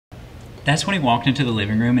That's when he walked into the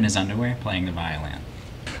living room in his underwear playing the violin.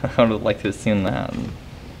 I would have liked to have seen that.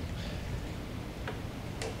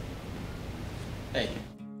 Hey.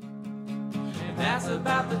 And that's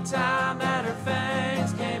about the time that her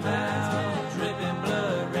fangs came out, dripping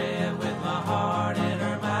blood red with my heart in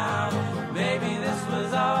her mouth. Maybe this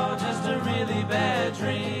was all just a really bad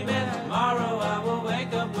dream, and tomorrow I will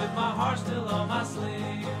wake up with my heart still on my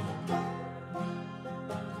sleeve.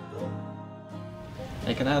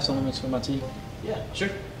 Hey, can I have some lemons with my tea? Yeah, sure.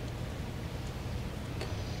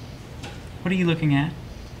 What are you looking at?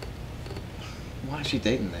 Why is she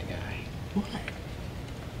dating that guy? What?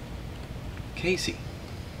 Casey.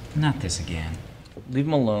 Not this again. Leave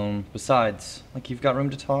him alone. Besides, like, you've got room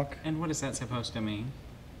to talk. And what is that supposed to mean?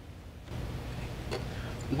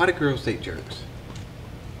 Why do girls date jerks?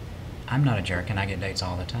 I'm not a jerk and I get dates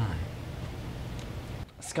all the time.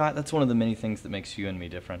 Scott, that's one of the many things that makes you and me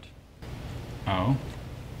different. Oh?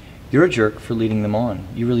 You're a jerk for leading them on.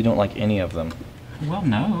 You really don't like any of them. Well,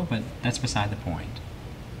 no, but that's beside the point.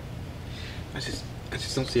 I just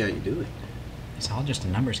don't see how you do it. It's all just a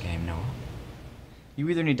numbers game, Noah. You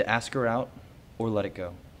either need to ask her out or let it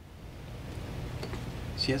go.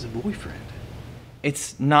 She has a boyfriend.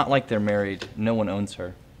 It's not like they're married. No one owns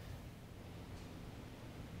her.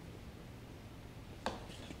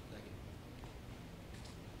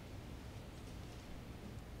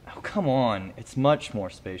 Oh, come on. It's much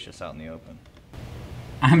more spacious out in the open.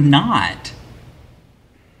 I'm not.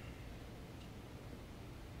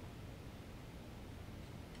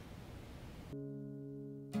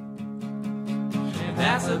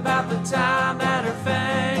 That's about the time that her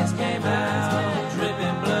fangs came out,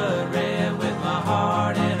 dripping blood red with my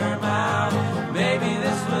heart in her mouth. Maybe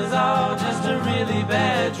this was all just a really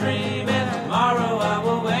bad dream, and tomorrow I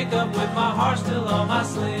will wake up with my heart still on my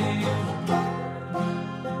sleeve.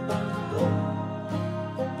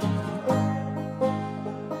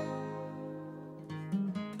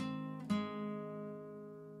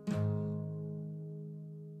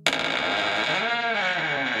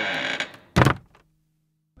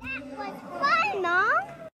 Fun, Mom.